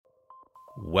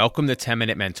Welcome to 10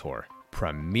 Minute Mentor,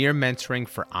 premier mentoring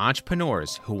for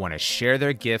entrepreneurs who want to share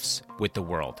their gifts with the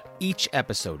world. Each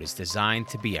episode is designed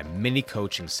to be a mini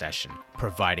coaching session,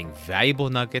 providing valuable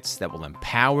nuggets that will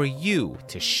empower you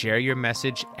to share your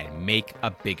message and make a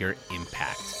bigger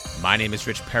impact. My name is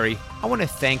Rich Perry. I want to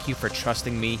thank you for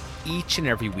trusting me each and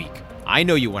every week. I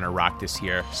know you want to rock this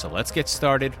year, so let's get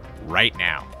started right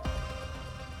now.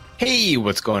 Hey,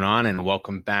 what's going on? And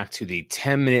welcome back to the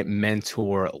 10 Minute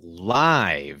Mentor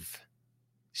live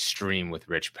stream with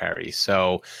Rich Perry.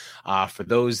 So for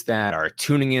those that are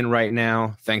tuning in right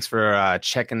now, thanks for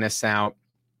checking this out.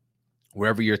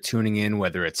 Wherever you're tuning in,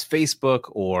 whether it's Facebook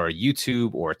or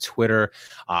YouTube or Twitter,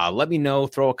 let me know,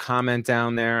 throw a comment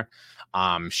down there.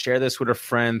 Share this with a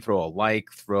friend, throw a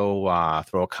like, throw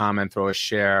a comment, throw a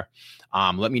share.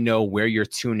 Let me know where you're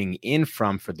tuning in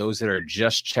from for those that are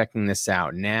just checking this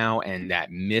out now and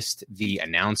that missed the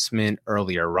announcement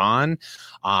earlier on.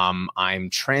 I'm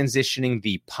transitioning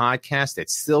the podcast.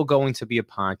 It's still going to be a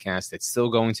podcast. It's still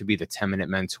going to be the 10 Minute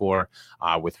Mentor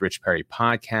with Rich Perry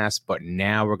podcast, but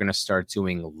now we're going to start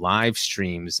doing live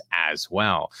streams as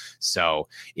well. So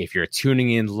if you're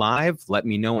tuning in live, let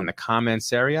me know in the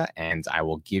comments area and I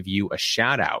will give you a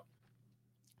shout out.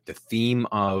 The theme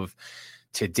of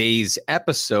today's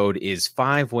episode is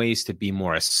 5 ways to be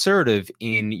more assertive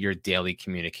in your daily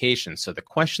communication. So the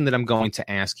question that I'm going to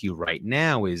ask you right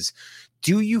now is,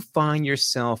 do you find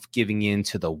yourself giving in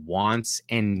to the wants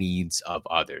and needs of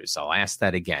others? I'll ask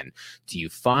that again. Do you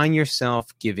find yourself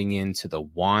giving in to the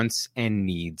wants and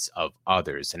needs of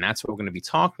others? And that's what we're going to be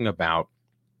talking about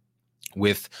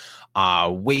with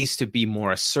ways to be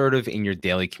more assertive in your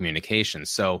daily communication.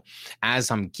 So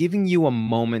as I'm giving you a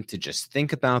moment to just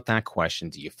think about that question,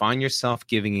 do you find yourself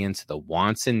giving in to the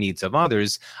wants and needs of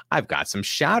others? I've got some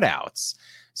shout outs.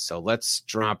 So let's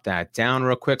drop that down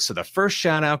real quick. So the first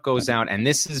shout out goes out, and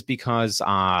this is because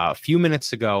a few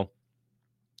minutes ago,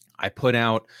 I put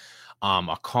out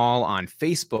a call on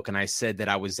Facebook, and I said that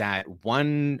I was at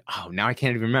now I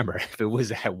can't even remember if it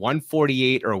was at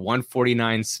 148 or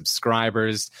 149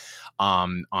 subscribers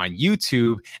on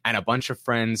YouTube, and a bunch of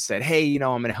friends said, hey, I'm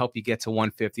going to help you get to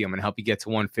 150. I'm going to help you get to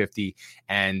 150.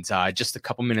 And just a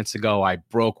couple minutes ago, I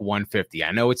broke 150.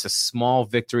 I know it's a small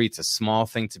victory. It's a small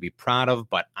thing to be proud of,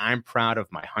 but I'm proud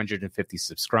of my 150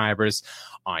 subscribers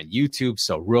on YouTube.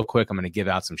 So real quick, I'm going to give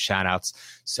out some shout outs.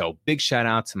 So big shout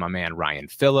out to my man, Ryan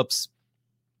Phillips.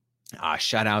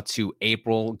 Shout out to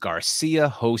April Garcia,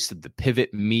 host of the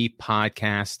Pivot Me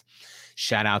podcast.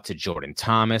 Shout out to Jordan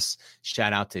Thomas.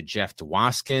 Shout out to Jeff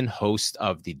Dwoskin, host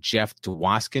of the Jeff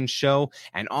Dwoskin Show.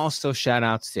 And also shout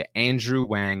outs to Andrew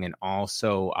Wang and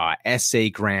also S.A.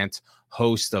 Grant,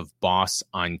 host of Boss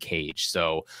Uncaged.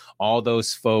 So all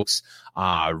those folks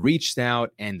reached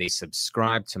out and they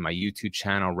subscribed to my YouTube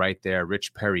channel right there,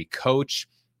 Rich Perry Coach.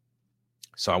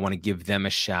 So I want to give them a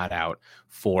shout out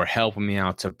for helping me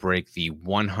out to break the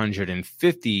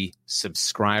 150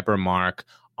 subscriber mark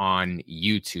on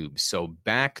YouTube. So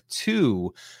back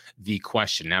to the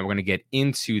question. Now we're going to get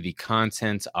into the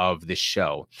content of the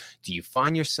show. Do you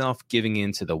find yourself giving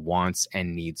in to the wants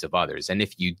and needs of others? And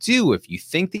if you do, if you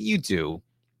think that you do,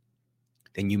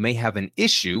 then you may have an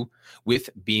issue with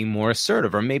being more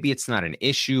assertive. Or maybe it's not an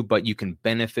issue, but you can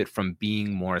benefit from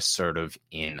being more assertive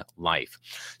in life.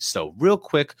 So real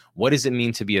quick, what does it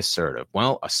mean to be assertive?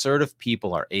 Well, assertive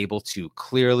people are able to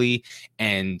clearly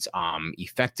and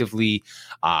effectively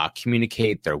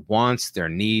communicate their wants, their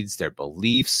needs, their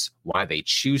beliefs, why they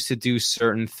choose to do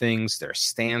certain things, their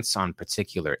stance on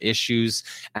particular issues.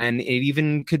 And it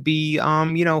even could be,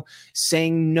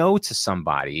 saying no to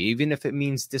somebody, even if it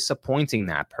means disappointing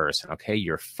that person. Okay,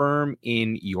 you're firm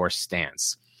in your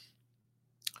stance.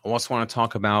 I also want to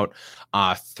talk about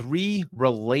 3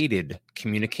 related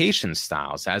communication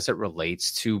styles as it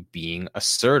relates to being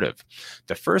assertive.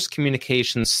 The first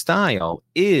communication style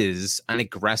is an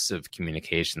aggressive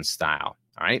communication style.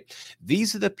 All right.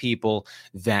 These are the people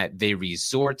that they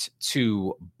resort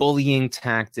to bullying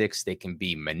tactics. They can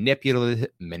be manipulative.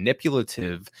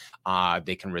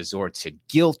 They can resort to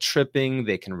guilt tripping.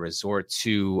 They can resort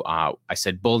to,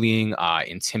 bullying,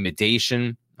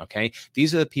 intimidation. Okay.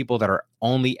 These are the people that are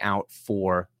only out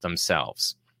for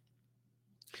themselves.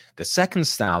 The second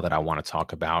style that I want to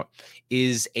talk about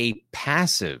is a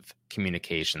passive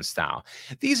communication style.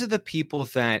 These are the people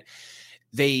that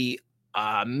they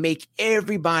make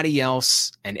everybody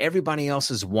else and everybody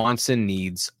else's wants and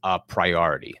needs a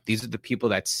priority. These are the people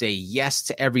that say yes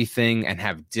to everything and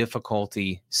have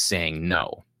difficulty saying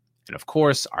no. And of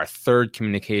course, our third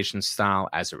communication style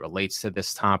as it relates to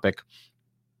this topic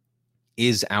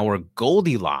is our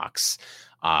Goldilocks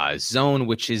zone,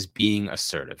 which is being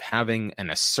assertive, having an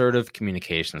assertive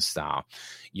communication style.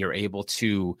 You're able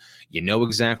to,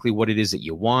 exactly what it is that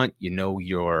you want,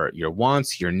 your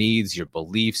wants, your needs, your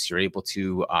beliefs. You're able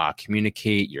to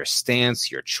communicate your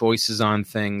stance, your choices on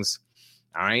things.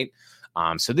 All right.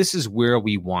 So this is where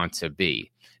we want to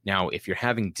be. Now, if you're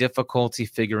having difficulty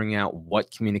figuring out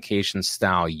what communication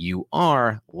style you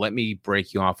are, let me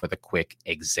break you off with a quick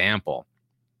example.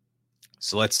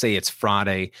 So let's say it's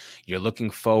Friday. You're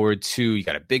looking forward to, you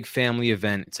got a big family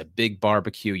event. It's a big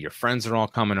barbecue. Your friends are all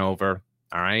coming over.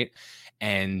 All right.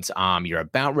 And you're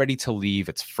about ready to leave.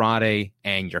 It's Friday,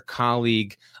 and your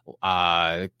colleague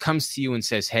comes to you and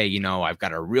says, hey, I've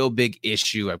got a real big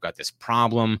issue. I've got this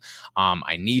problem.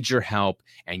 I need your help.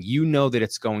 And you know that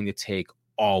it's going to take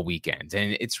all weekend.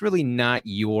 And it's really not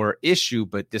your issue,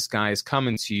 but this guy is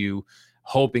coming to you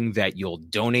hoping that you'll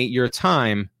donate your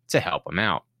time to help him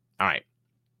out. All right.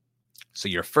 So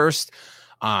your first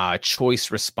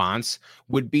choice response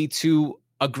would be to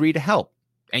agree to help,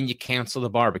 and you cancel the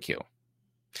barbecue.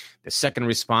 The second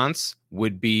response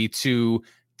would be to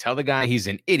tell the guy he's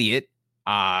an idiot,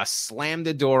 slam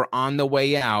the door on the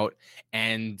way out,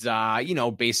 and,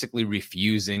 basically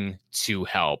refusing to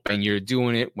help. And you're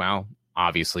doing it, well,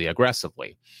 obviously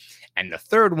aggressively. And the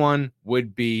third one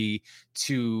would be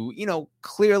to,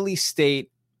 clearly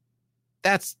state,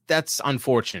 that's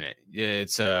unfortunate.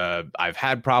 I've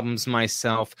had problems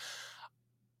myself.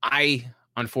 I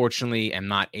unfortunately am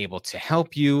not able to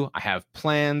help you. I have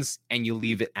plans, and you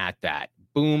leave it at that.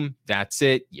 Boom, that's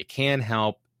it. You can't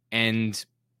help, and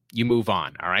you move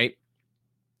on. All right.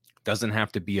 Doesn't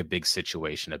have to be a big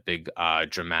situation, a big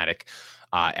dramatic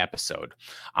episode.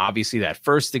 Obviously, that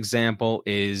first example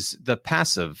is the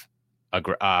passive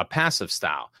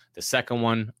style. The second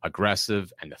one,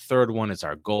 aggressive, and the third one is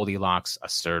our Goldilocks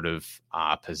assertive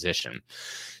position.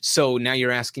 So now you're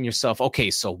asking yourself,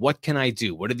 okay, so what can I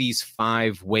do? What are these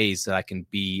 5 ways that I can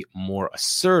be more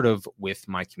assertive with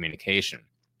my communication?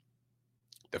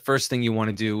 The first thing you want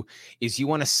to do is you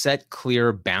want to set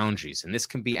clear boundaries. And this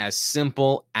can be as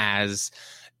simple as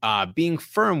being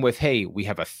firm with, hey, we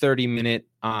have a 30-minute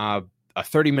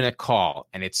call,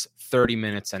 and it's 30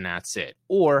 minutes and that's it.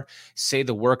 Or say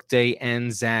the workday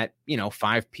ends at,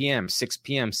 5 p.m., 6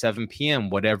 p.m., 7 p.m.,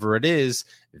 whatever it is,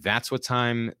 that's what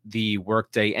time the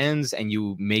workday ends, and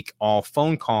you make all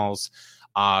phone calls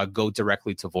go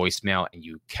directly to voicemail, and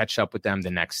you catch up with them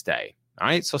the next day. All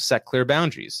right, so set clear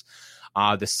boundaries.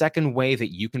 The second way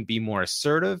that you can be more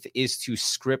assertive is to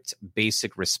script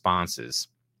basic responses.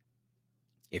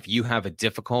 If you have a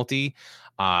difficulty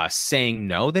saying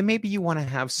no, then maybe you want to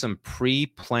have some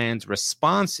pre-planned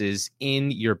responses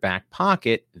in your back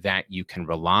pocket that you can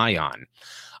rely on.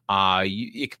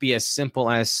 It could be as simple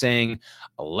as saying,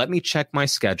 let me check my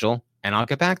schedule and I'll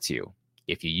get back to you.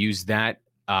 If you use that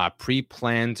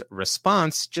pre-planned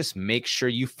response, just make sure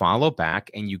you follow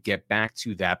back and you get back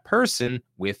to that person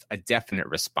with a definite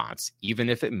response, even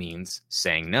if it means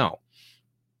saying no.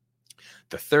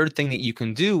 The third thing that you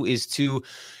can do is to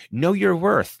know your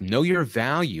worth, know your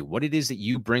value, what it is that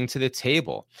you bring to the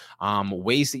table.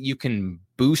 Ways that you can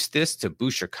boost this to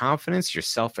boost your confidence, your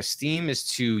self-esteem, is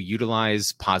to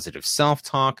utilize positive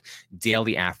self-talk,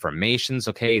 daily affirmations.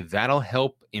 Okay, that'll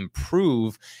help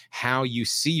improve how you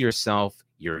see yourself,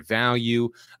 your value,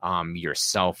 your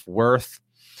self-worth.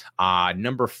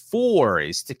 Number 4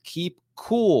 is to keep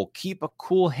a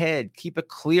cool head, keep a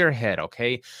clear head.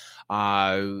 Okay.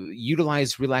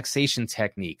 Utilize relaxation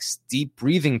techniques, deep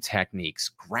breathing techniques,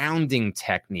 grounding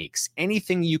techniques,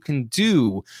 anything you can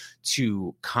do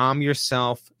to calm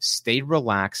yourself, stay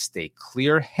relaxed, stay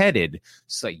clear headed,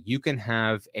 so that you can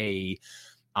have an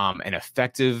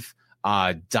effective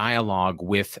dialogue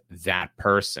with that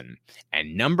person.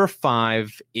 And number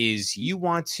 5 is you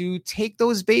want to take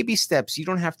those baby steps. You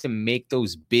don't have to make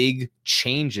those big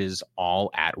changes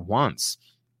all at once.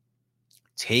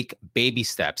 Take baby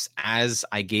steps. As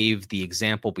I gave the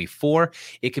example before,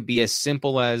 it could be as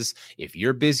simple as, if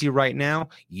you're busy right now,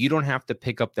 you don't have to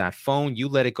pick up that phone. You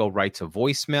let it go right to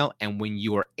voicemail. And when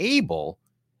you are able,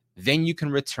 then you can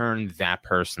return that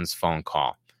person's phone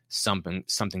call. Something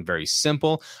very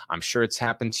simple. I'm sure it's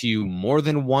happened to you more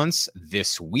than once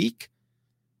this week.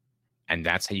 And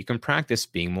that's how you can practice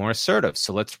being more assertive.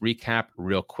 So let's recap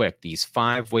real quick. These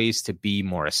 5 ways to be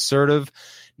more assertive.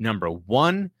 Number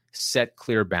 1, set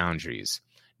clear boundaries.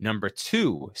 Number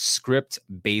 2, script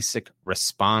basic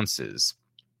responses.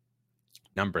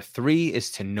 Number 3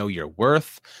 is to know your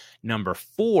worth. Number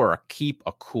 4, keep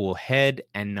a cool head.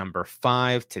 And number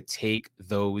 5, to take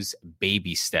those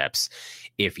baby steps.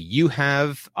 If you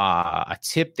have a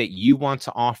tip that you want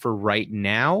to offer right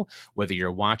now, whether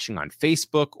you're watching on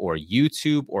Facebook or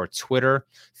YouTube or Twitter,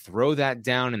 throw that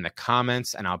down in the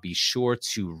comments and I'll be sure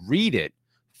to read it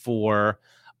for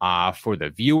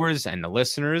the viewers and the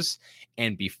listeners.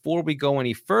 And before we go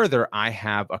any further, I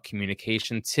have a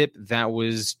communication tip that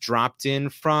was dropped in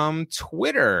from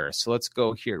Twitter. So let's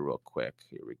go here real quick.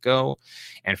 Here we go.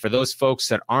 And for those folks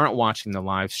that aren't watching the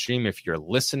live stream, if you're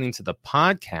listening to the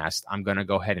podcast, I'm going to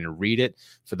go ahead and read it.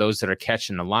 For those that are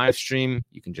catching the live stream,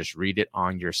 you can just read it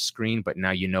on your screen, but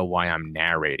now you know why I'm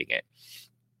narrating it.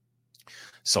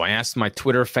 So I asked my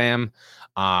Twitter fam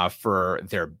for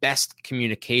their best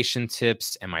communication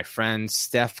tips, and my friend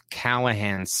Steph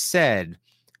Callahan said,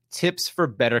 tips for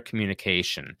better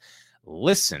communication: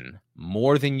 listen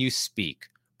more than you speak,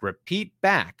 repeat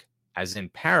back, as in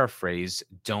paraphrase,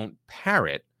 don't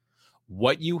parrot,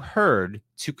 what you heard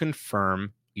to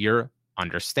confirm your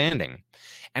understanding,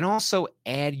 and also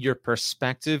add your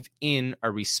perspective in a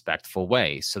respectful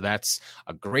way. So that's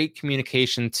a great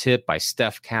communication tip by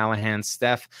Steph Callahan.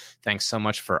 Steph, thanks so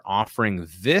much for offering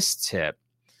this tip.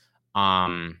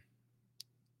 Drop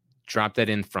that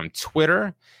in from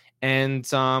Twitter. And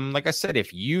like I said,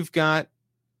 if you've got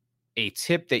a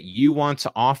tip that you want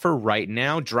to offer right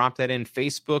now, drop that in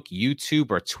Facebook, YouTube,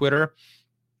 or Twitter.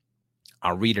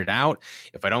 I'll read it out.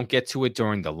 If I don't get to it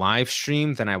during the live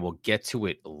stream, then I will get to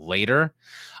it later.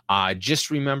 Just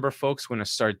remember, folks, when I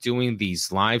start doing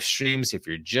these live streams, if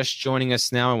you're just joining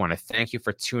us now, I want to thank you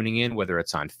for tuning in, whether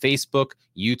it's on Facebook,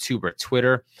 YouTube, or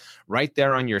Twitter. Right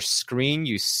there on your screen,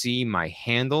 you see my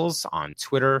handles on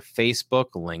Twitter,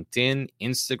 Facebook, LinkedIn,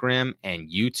 Instagram,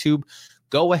 and YouTube.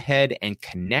 Go ahead and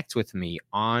connect with me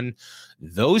on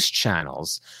those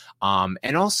channels.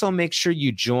 And also make sure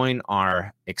you join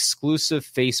our exclusive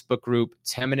Facebook group,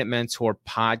 10-Minute Mentor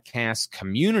Podcast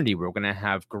Community. We're going to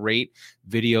have great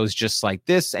videos just like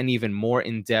this and even more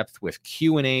in-depth with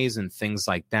Q&As and things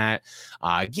like that.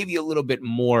 Give you a little bit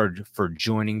more for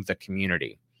joining the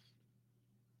community.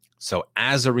 So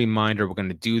as a reminder, we're going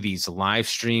to do these live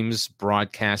streams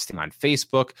broadcasting on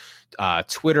Facebook,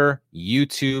 Twitter,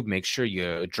 YouTube. Make sure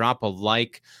you drop a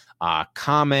like,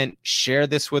 comment, share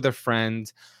this with a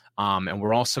friend. And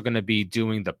we're also going to be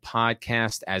doing the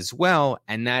podcast as well.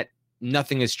 And that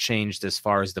nothing has changed as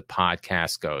far as the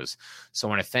podcast goes. So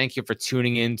I want to thank you for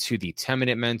tuning in to the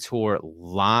 10-Minute Mentor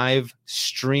live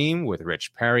stream with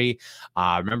Rich Perry.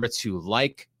 Remember to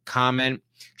like, comment,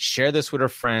 share this with a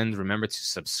friend. Remember to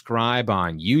subscribe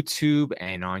on YouTube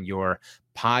and on your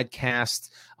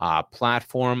podcast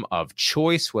platform of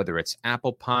choice, whether it's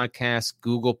Apple Podcasts,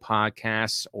 Google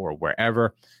Podcasts, or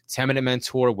wherever. 10-Minute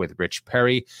Mentor with Rich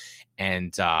Perry.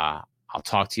 And I'll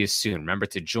talk to you soon. Remember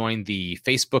to join the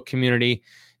Facebook community.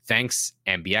 Thanks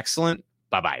and be excellent.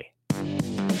 Bye-bye.